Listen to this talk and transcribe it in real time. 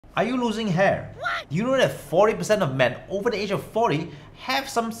Are you losing hair? What? Do you know that 40% of men over the age of 40 have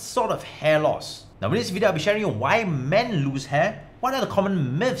some sort of hair loss? Now in this video, I'll be sharing you why men lose hair, what are the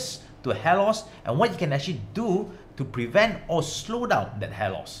common myths to hair loss, and what you can actually do to prevent or slow down that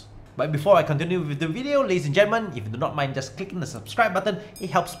hair loss. But before I continue with the video, ladies and gentlemen, if you do not mind just clicking the subscribe button, it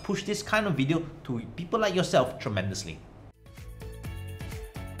helps push this kind of video to people like yourself tremendously.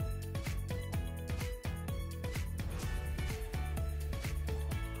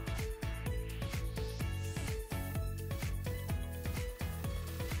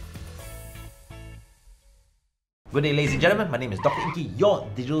 Good day, ladies and gentlemen, my name is Dr. Inky, your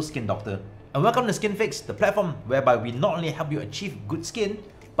digital skin doctor, and welcome to Skynfyx, the platform whereby we not only help you achieve good skin,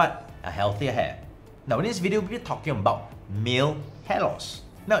 but a healthier hair. Now in this video, we'll be talking about male hair loss.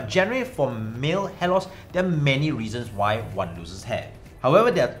 Now generally for male hair loss, there are many reasons why one loses hair. However,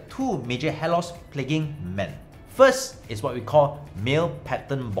 there are two major hair loss plaguing men. First is what we call male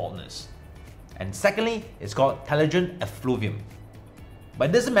pattern baldness, and secondly, it's called telogen effluvium. But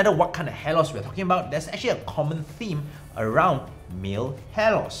it doesn't matter what kind of hair loss we're talking about, there's actually a common theme around male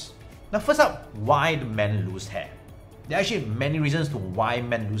hair loss. Now first up, why do men lose hair? There are actually many reasons to why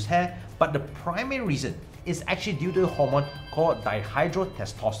men lose hair, but the primary reason is actually due to a hormone called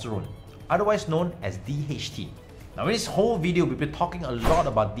dihydrotestosterone, otherwise known as DHT. Now in this whole video, we'll be talking a lot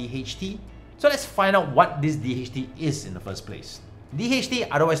about DHT, so let's find out what this DHT is in the first place. DHT,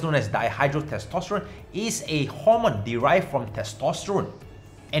 otherwise known as dihydrotestosterone, is a hormone derived from testosterone,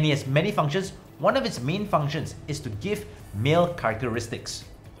 and it has many functions. One of its main functions is to give male characteristics.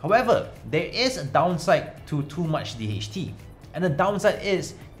 However, there is a downside to too much DHT, and the downside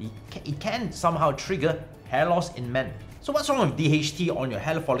is it can somehow trigger hair loss in men. So what's wrong with DHT on your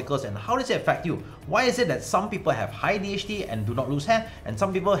hair follicles and how does it affect you? Why is it that some people have high DHT and do not lose hair, and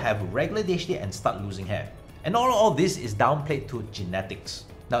some people have regular DHT and start losing hair? And all this is downplayed to genetics.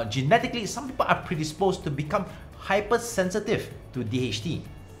 Now genetically, some people are predisposed to become hypersensitive to DHT.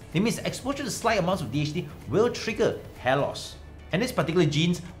 It means exposure to slight amounts of DHT will trigger hair loss. And these particular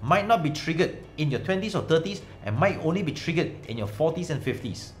genes might not be triggered in your 20s or 30s and might only be triggered in your 40s and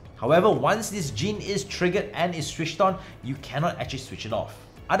 50s. However, once this gene is triggered and is switched on, you cannot actually switch it off.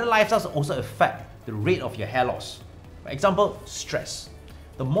 Other lifestyles also affect the rate of your hair loss. For example, stress.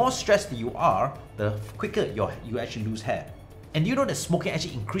 The more stressed you are, the quicker you actually lose hair. And do you know that smoking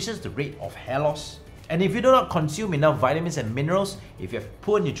actually increases the rate of hair loss? And if you do not consume enough vitamins and minerals, if you have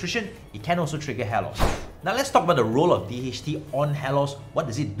poor nutrition, it can also trigger hair loss. Now let's talk about the role of DHT on hair loss. What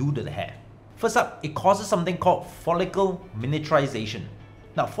does it do to the hair? First up, it causes something called follicle miniaturization.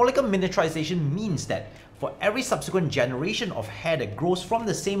 Now follicle miniaturization means that for every subsequent generation of hair that grows from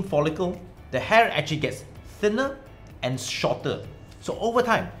the same follicle, the hair actually gets thinner and shorter. So over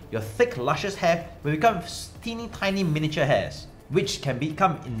time, your thick, luscious hair will become teeny tiny miniature hairs, which can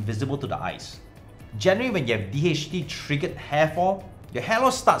become invisible to the eyes. Generally, when you have DHT triggered hair fall, your hair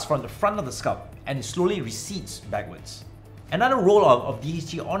loss starts from the front of the scalp and it slowly recedes backwards. Another role of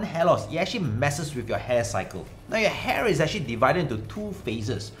DHT on hair loss, it actually messes with your hair cycle. Now your hair is actually divided into two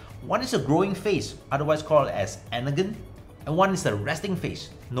phases. One is a growing phase, otherwise called as anagen, and one is the resting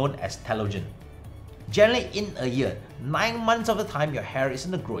phase, known as telogen. Generally in a year, 9 months of the time your hair is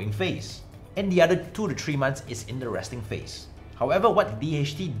in the growing phase, and the other 2 to 3 months is in the resting phase. However, what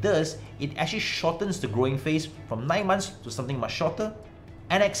DHT does, it actually shortens the growing phase from 9 months to something much shorter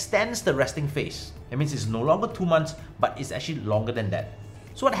and extends the resting phase. That means it's no longer 2 months, but it's actually longer than that.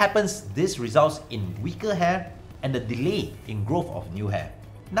 So what happens? This results in weaker hair and the delay in growth of new hair.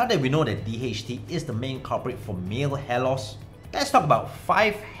 Now that we know that DHT is the main culprit for male hair loss, let's talk about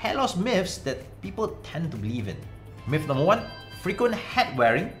 5 hair loss myths that people tend to believe in. Myth number 1, frequent hat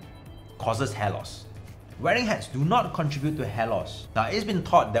wearing causes hair loss. Wearing hats do not contribute to hair loss. Now it's been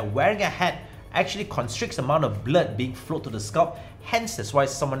thought that wearing a hat actually constricts the amount of blood being flowed to the scalp, hence that's why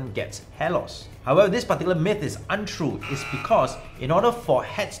someone gets hair loss. However, this particular myth is untrue. It's because in order for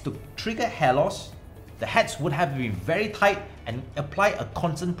hats to trigger hair loss, the hats would have to be very tight and apply a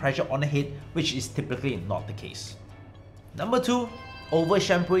constant pressure on the head, which is typically not the case. Number 2,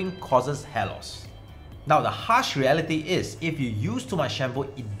 over-shampooing causes hair loss. Now the harsh reality is, if you use too much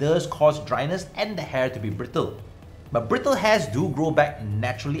shampoo, it does cause dryness and the hair to be brittle. But brittle hairs do grow back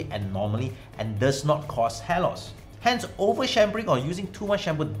naturally and normally and does not cause hair loss. Hence, over-shampooing or using too much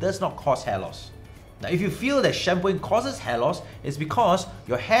shampoo does not cause hair loss. Now if you feel that shampooing causes hair loss, it's because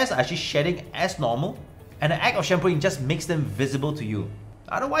your hairs are actually shedding as normal and the act of shampooing just makes them visible to you.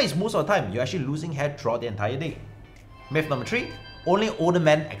 Otherwise, most of the time, you're actually losing hair throughout the entire day. Myth number 3, only older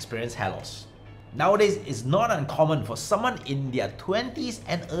men experience hair loss. Nowadays, it's not uncommon for someone in their 20s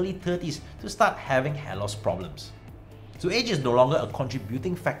and early 30s to start having hair loss problems. So age is no longer a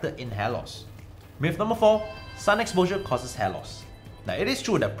contributing factor in hair loss. Myth number 4, sun exposure causes hair loss. Now it is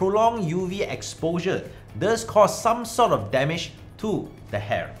true that prolonged UV exposure does cause some sort of damage to the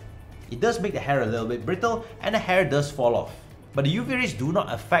hair. It does make the hair a little bit brittle and the hair does fall off. But the UV rays do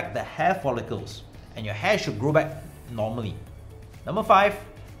not affect the hair follicles and your hair should grow back normally. Number 5,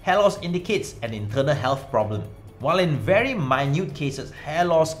 hair loss indicates an internal health problem. While in very minute cases, hair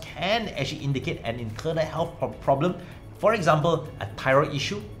loss can actually indicate an internal health problem, for example, a thyroid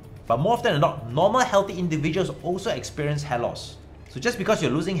issue, but more often than not, normal healthy individuals also experience hair loss. So just because you're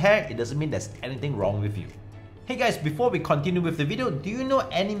losing hair, it doesn't mean there's anything wrong with you. Hey guys, before we continue with the video, do you know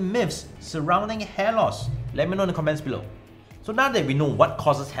any myths surrounding hair loss? Let me know in the comments below. So now that we know what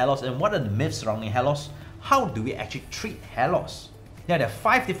causes hair loss and what are the myths surrounding hair loss, how do we actually treat hair loss? Now there are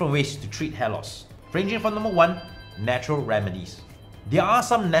 5 different ways to treat hair loss, ranging from number 1, natural remedies. There are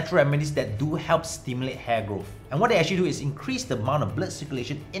some natural remedies that do help stimulate hair growth, and what they actually do is increase the amount of blood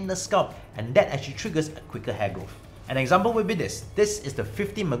circulation in the scalp, and that actually triggers a quicker hair growth. An example would be this. This is the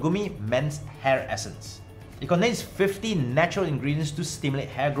 50 Megumi Men's Hair Essence. It contains 50 natural ingredients to stimulate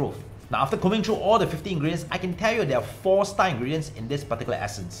hair growth. Now after combing through all the 50 ingredients, I can tell you there are 4-star ingredients in this particular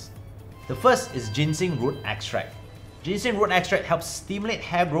essence. The first is ginseng root extract. Ginseng root extract helps stimulate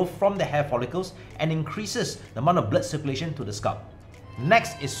hair growth from the hair follicles and increases the amount of blood circulation to the scalp.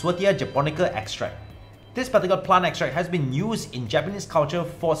 Next is Swertia japonica extract. This particular plant extract has been used in Japanese culture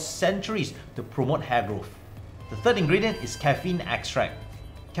for centuries to promote hair growth. The third ingredient is caffeine extract.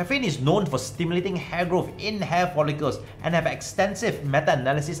 Caffeine is known for stimulating hair growth in hair follicles and have extensive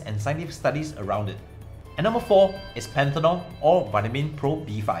meta-analysis and scientific studies around it. And number 4 is panthenol or vitamin Pro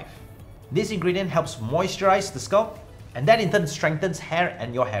B5. This ingredient helps moisturize the scalp, and that in turn strengthens hair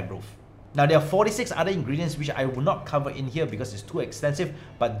and your hair growth. Now there are 46 other ingredients which I will not cover in here because it's too extensive,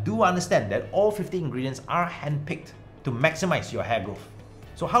 but do understand that all 50 ingredients are handpicked to maximize your hair growth.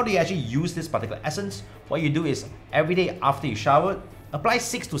 So how do you actually use this particular essence? What you do is every day after you shower, apply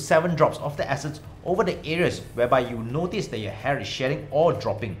 6 to 7 drops of the essence over the areas whereby you notice that your hair is shedding or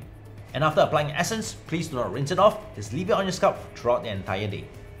dropping. And after applying essence, please do not rinse it off, just leave it on your scalp throughout the entire day.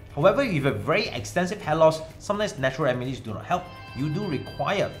 However, if you have very extensive hair loss, sometimes natural remedies do not help. You do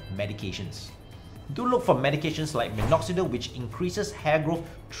require medications. Do look for medications like Minoxidil, which increases hair growth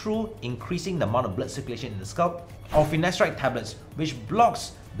through increasing the amount of blood circulation in the scalp, or Finasteride tablets, which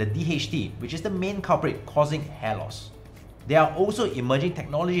blocks the DHT, which is the main culprit causing hair loss. There are also emerging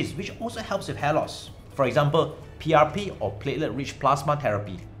technologies which also helps with hair loss. For example, PRP or platelet-rich plasma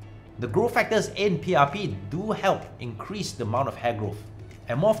therapy. The growth factors in PRP do help increase the amount of hair growth.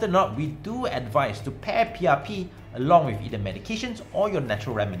 And more often than not, we do advise to pair PRP along with either medications or your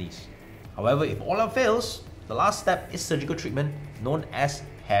natural remedies. However, if all else fails, the last step is surgical treatment known as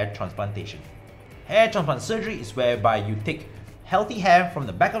hair transplantation. Hair transplant surgery is whereby you take healthy hair from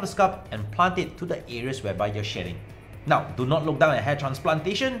the back of the scalp and plant it to the areas whereby you're shedding. Now, do not look down at hair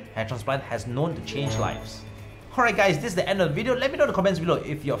transplantation. Hair transplant has known to change lives. Alright guys, this is the end of the video. Let me know in the comments below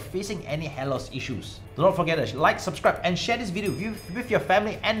if you're facing any hair loss issues. Do not forget to like, subscribe and share this video with your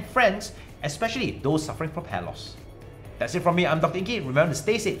family and friends, especially those suffering from hair loss. That's it from me, I'm Dr. Inky. Remember to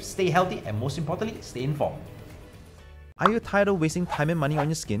stay safe, stay healthy and most importantly, stay informed. Are you tired of wasting time and money on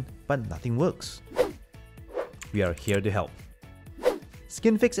your skin but nothing works? We are here to help.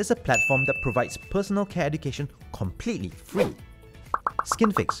 Skynfyx is a platform that provides personal care education completely free.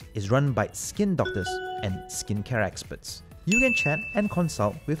 Skynfyx is run by skin doctors and skincare experts. You can chat and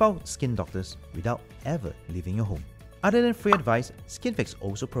consult with our skin doctors without ever leaving your home. Other than free advice, Skynfyx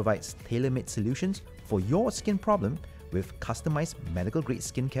also provides tailor-made solutions for your skin problem with customized medical-grade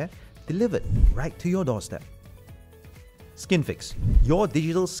skincare delivered right to your doorstep. Skynfyx, your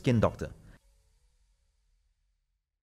digital skin doctor.